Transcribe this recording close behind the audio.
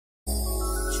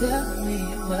Tell me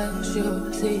what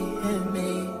you see in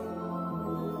me.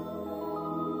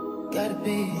 Gotta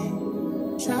be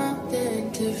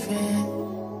something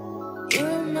different.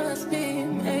 You must be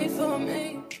made for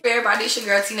me. Hey everybody, it's your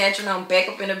girl T Natural, and I'm back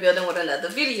up in the building with another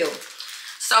video.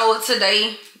 So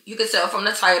today, you can tell from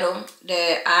the title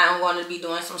that I am going to be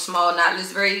doing some small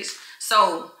knotless braids.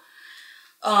 So,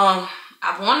 I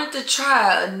wanted to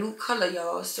try a new color,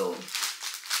 y'all. So,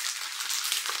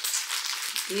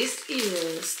 this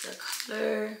is the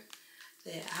color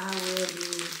that I will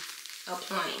be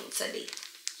applying today.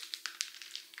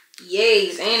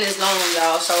 Yes, and it's long,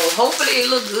 y'all. So, hopefully it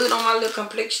look good on my little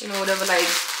complexion or whatever. Like,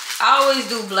 I always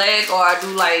do black, or I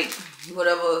do like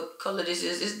whatever color this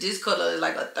is. This color is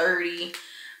like a 30,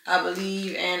 I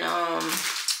believe, and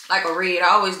like a red. I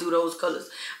always do those colors,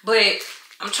 but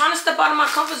I'm trying to step out of my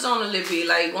comfort zone a little bit.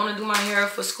 Like, want to do my hair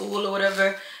for school or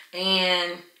whatever.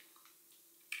 And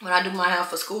when I do my hair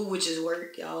for school, which is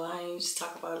work, y'all, I ain't just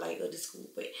talking about like other school,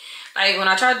 but like when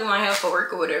I try to do my hair for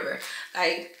work or whatever,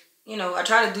 like, you know, I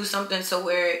try to do something so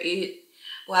where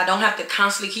I don't have to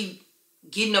constantly keep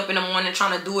getting up in the morning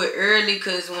trying to do it early,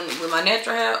 because with my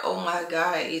natural hair, oh my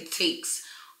god, it takes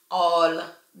all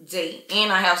day,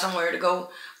 and I have somewhere to go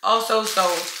also. So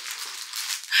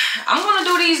I'm gonna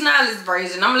do these knotless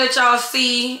braids, and I'm gonna let y'all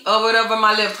see or whatever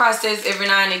my little process every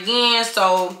now and again.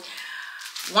 So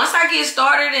once I get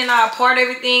started and I part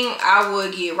everything, I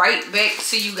will get right back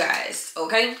to you guys.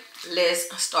 Okay,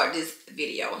 let's start this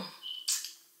video.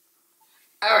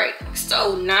 All right,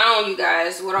 so now you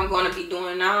guys, what I'm going to be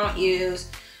doing now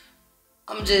is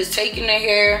I'm just taking the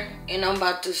hair and I'm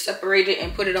about to separate it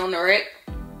and put it on the rack.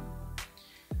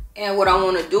 And what I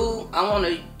want to do,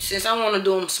 since I want to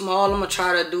do them small, I'm going to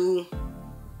try to do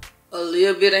a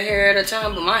little bit of hair at a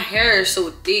time. But my hair is so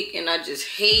thick and I just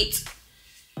hate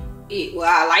it. Well,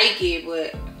 I like it,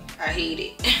 but I hate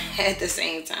it at the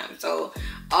same time. So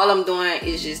all I'm doing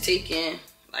is just taking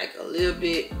like a little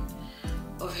bit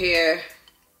of hair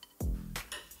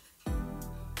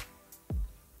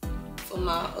for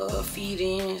my feet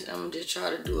ends. I'm just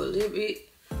trying to do a little bit.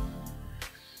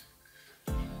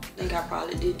 I think I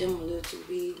probably did them a little too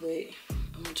big, but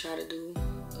I'm gonna try to do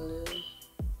a little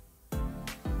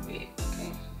bit.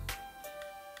 Okay.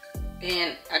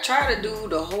 And I try to do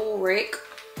the whole rack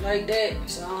like that,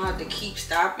 so I don't have to keep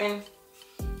stopping,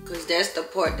 because that's the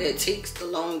part that takes the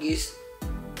longest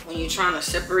when you're trying to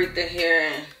separate the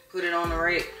hair and put it on the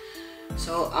rack.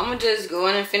 So I'm gonna just go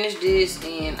in and finish this,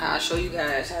 and I'll show you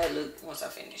guys how it looks once I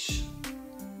finish.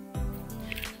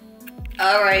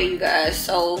 Alright you guys,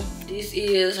 so this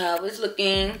is how it's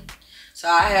looking. So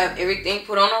I have everything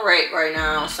put on the rack right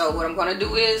now. So what I'm gonna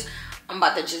do is I'm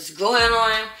about to just go in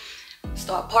on,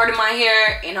 start parting my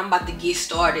hair, and I'm about to get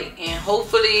started. And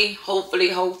hopefully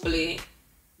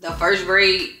the first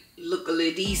braid look a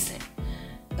little decent.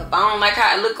 If I don't like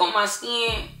how it look on my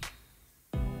skin,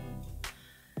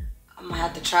 I'm gonna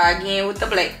have to try again with the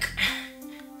black.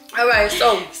 All right,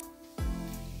 so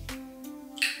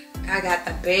I got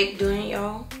the back done,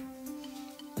 y'all.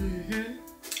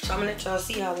 So I'm gonna let y'all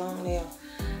see how long they are. All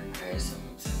right,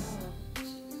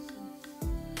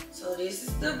 so this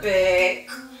is the back.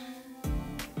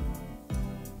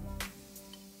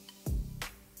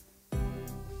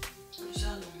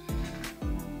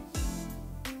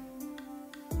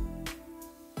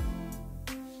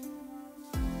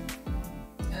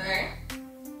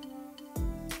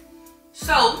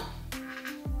 So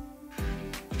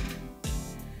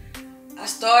I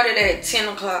started at 10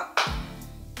 o'clock.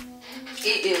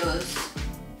 It is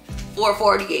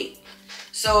 4:48.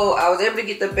 So I was able to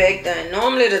get the back done.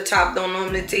 Normally the top don't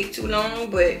normally take too long,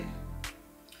 but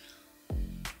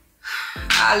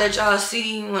I'll let y'all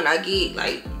see when I get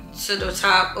like to the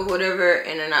top or whatever,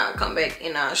 and then I'll come back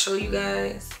and I'll show you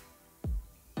guys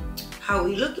how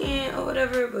we looking or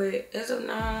whatever. But as of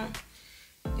now,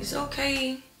 it's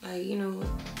okay. Like, you know,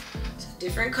 it's a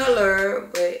different color,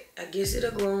 but I guess it'll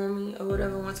grow on me or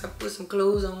whatever once I put some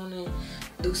clothes on and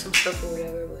do some stuff or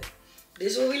whatever. But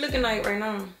this is what we looking like right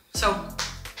now. So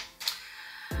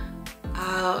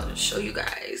I'll show you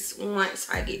guys once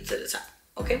I get to the top,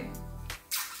 okay?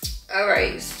 All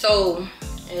right, so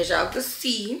as y'all can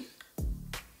see,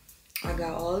 I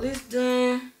got all this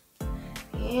done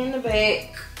in the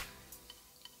back.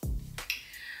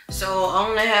 So I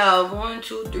only have 1,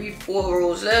 2, 3, 4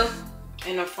 rows left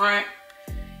in the front,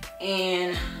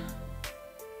 and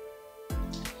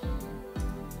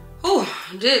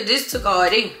this took all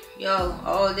day, yo,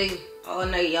 all day, all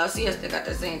night. Y'all see I still got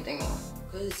the same thing on,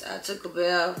 cause I took a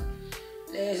bath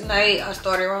last night. I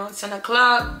started around 10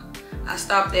 o'clock. I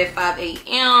stopped at 5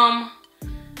 a.m.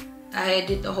 I had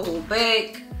did the whole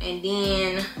back, and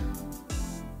then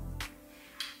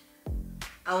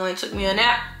I went and took me a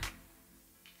nap.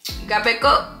 Got back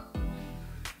up.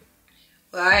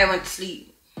 Well, I went to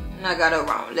sleep. And I got up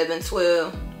around 11,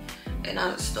 12. And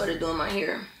I started doing my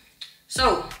hair.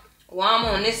 So, while I'm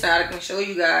on this side, I can show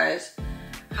you guys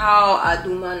how I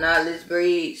do my knotless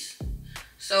braids.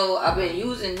 So, I've been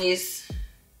using this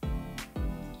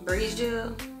braids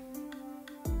gel.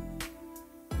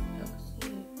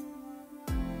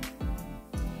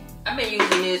 I've been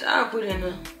using this. I'll put it in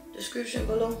the description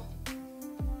below.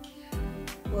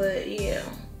 But yeah,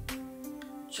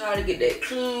 try to get that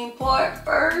clean part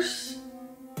first.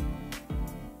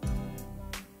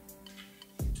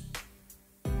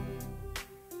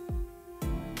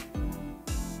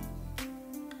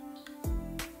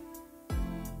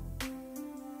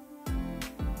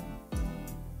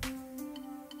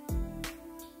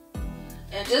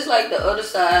 And just like the other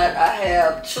side, I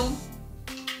have two.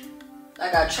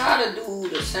 Like I try to do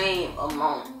the same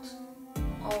amount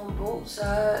on both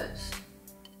sides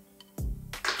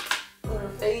for the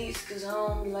face, cause I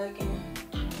don't be liking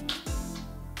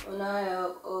when I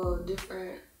have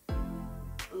different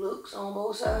looks on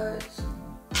both sides.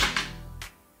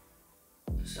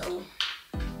 So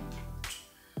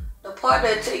the part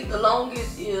that take the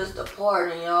longest is the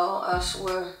parting, y'all. I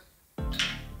swear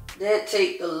that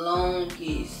take the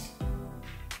longest.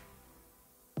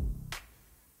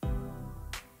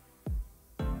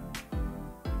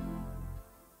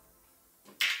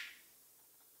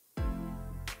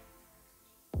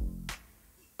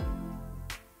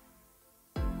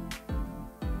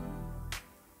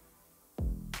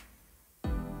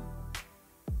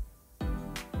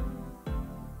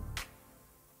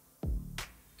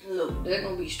 Look, they're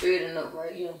gonna be straightened up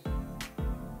right here.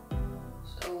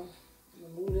 So I'm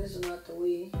gonna move this one out the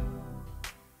way.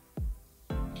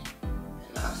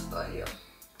 And I'll start here.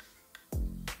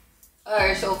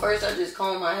 Alright, so first I just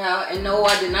comb my hair. And no,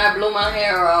 I did not blow my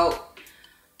hair out.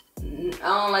 I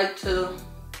don't like to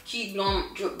keep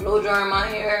blow drying my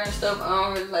hair and stuff. I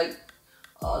don't really like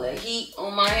all that heat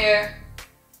on my hair.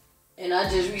 And I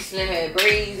just recently had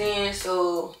braids in,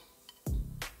 so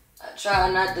I try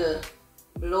not to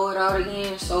blow it out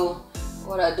again. So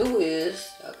what I do is,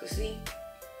 y'all can see,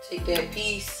 take that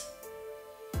piece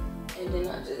and then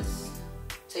I just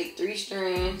take 3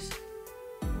 strands.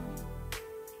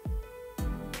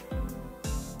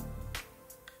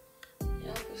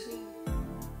 Y'all can see,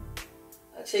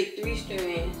 I take 3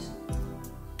 strands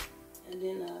and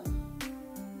then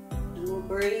I do a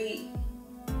braid.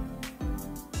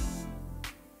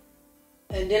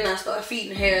 And then I start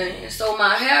feeding hair in. So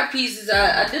my hair pieces,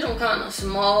 I did them kind of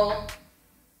small.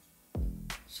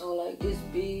 So like this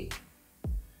big.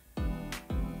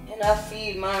 And I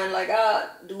feed mine, like I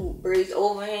do braids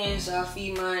overhand. So I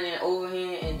feed mine in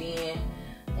overhand. And then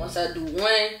once I do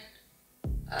one,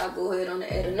 I'll go ahead and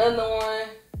add another one.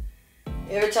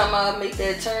 Every time I make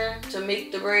that turn to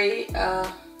make the braid,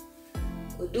 I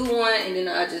will do one. And then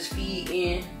I just feed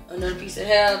in another piece of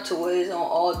hair to where it's on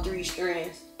all 3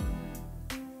 strands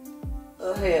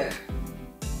of hair.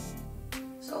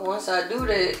 So once I do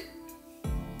that,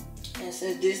 and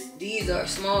since these are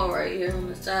small right here on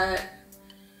the side,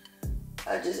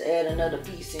 I just add another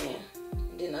piece in,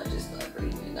 and then I just start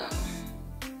braiding it down.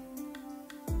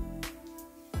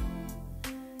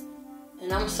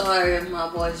 And I'm sorry if my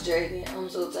voice dragging. I'm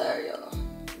so tired, y'all.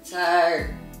 I'm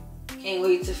tired. Can't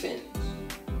wait to finish.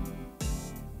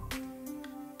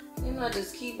 And I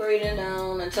just keep braiding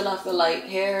down until I feel like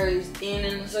hair is thin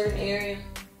in a certain area.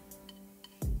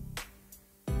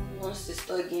 Once it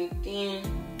starts getting thin,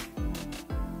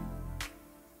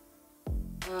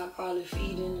 I'll probably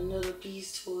feed in another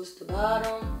piece towards the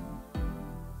bottom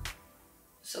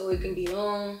so it can be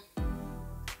long.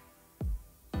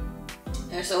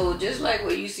 And so just like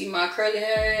where you see my curly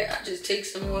hair, I just take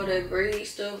some more of that braid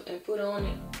stuff and put on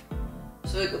it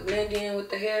so it can blend in with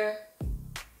the hair.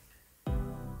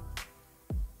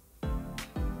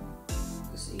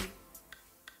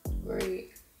 Braid.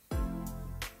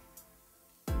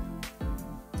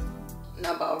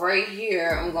 Now about right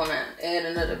here, I'm gonna add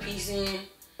another piece in.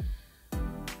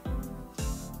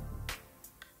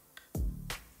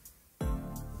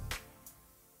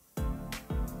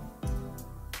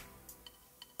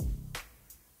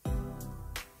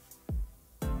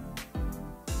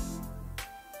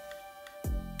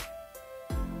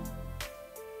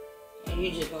 And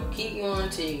you're just gonna keep going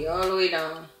until you get all the way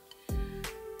down.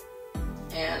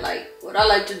 And like what I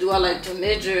like to do, I like to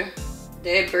measure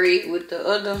that braid with the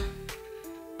other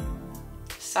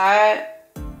side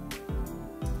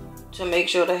to make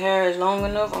sure the hair is long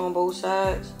enough on both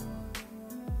sides.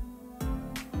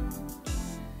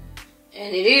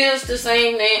 And it is the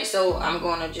same length, so I'm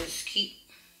gonna just keep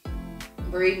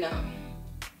braiding out.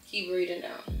 Keep braiding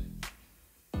out.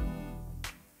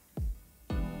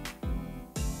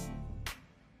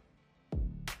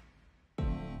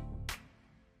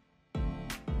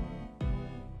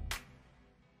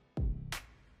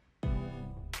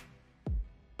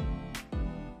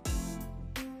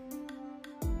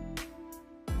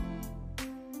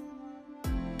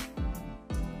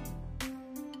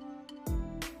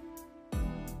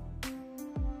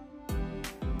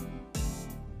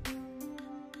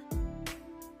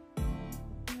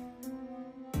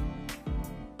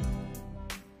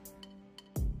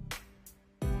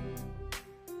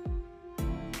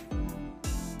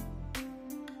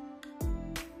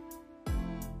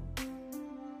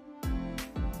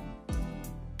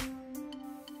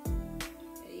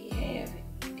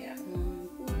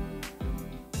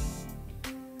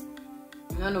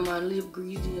 I know my lip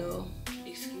greasy though,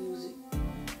 excuse it.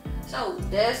 So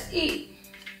that's it.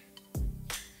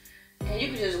 And you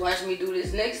can just watch me do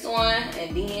this next one,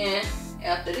 and then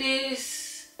after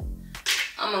this,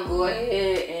 I'm gonna go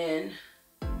ahead and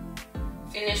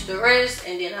finish the rest,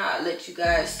 and then I'll let you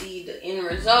guys see the end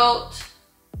result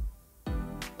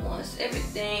once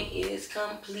everything is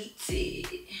completed.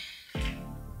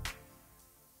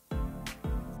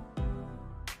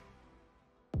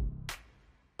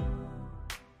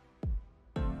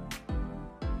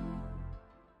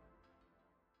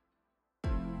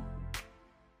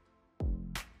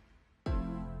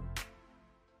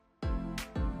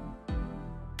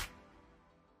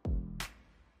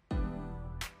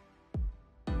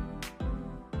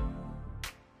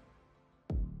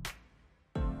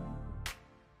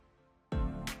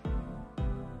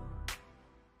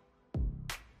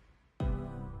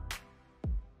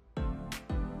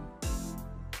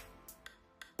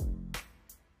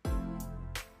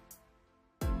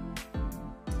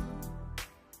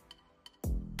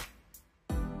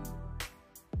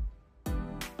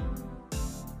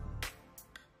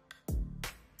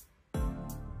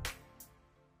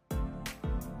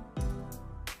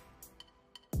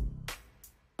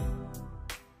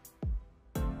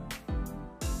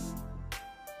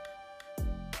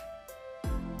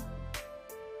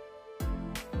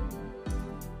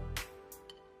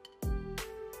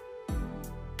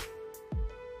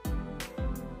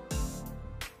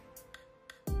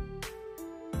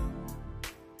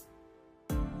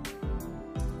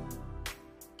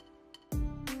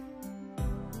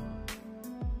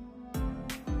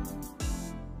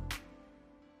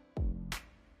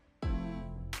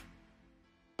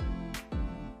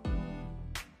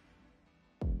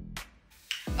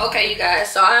 Okay, you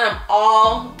guys, so I am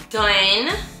all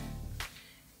done.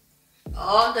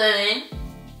 All done.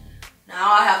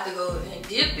 Now I have to go and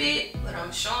dip it, but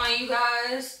I'm showing you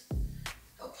guys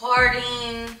the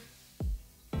parting.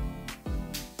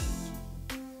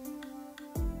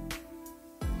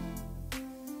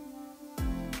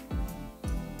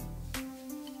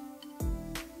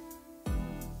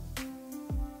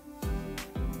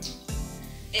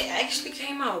 It actually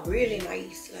came out really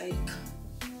nice. Like,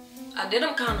 I did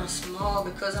them kind of small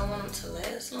because I want them to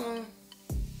last long,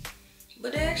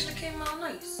 but they actually came out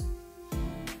nice.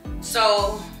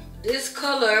 So this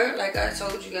color, like I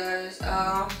told you guys,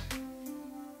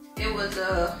 it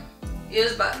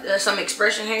was by some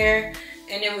expression hair,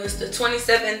 and it was the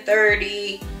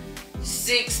 2730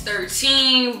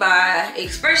 613 by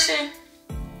Expression,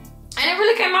 and it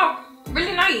really came out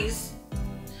really nice.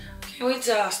 Can't wait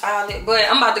till I style it, but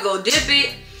I'm about to go dip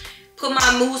it, put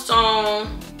my mousse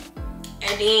on.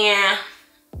 And then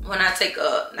when I take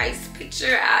a nice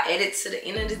picture, I'll add it to the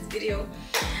end of this video.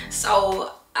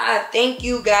 So I thank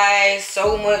you guys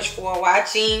so much for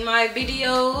watching my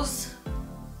videos.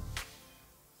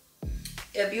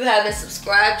 If you haven't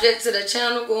subscribed yet to the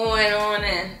channel, go on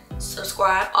and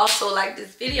subscribe. Also like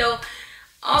this video.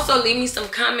 Also leave me some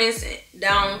comments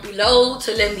down below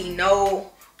to let me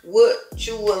know what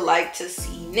you would like to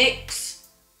see next.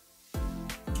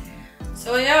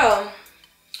 So yeah,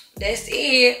 that's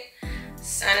it.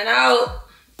 Signing out.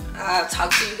 I'll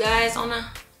talk to you guys on the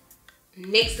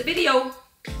next video.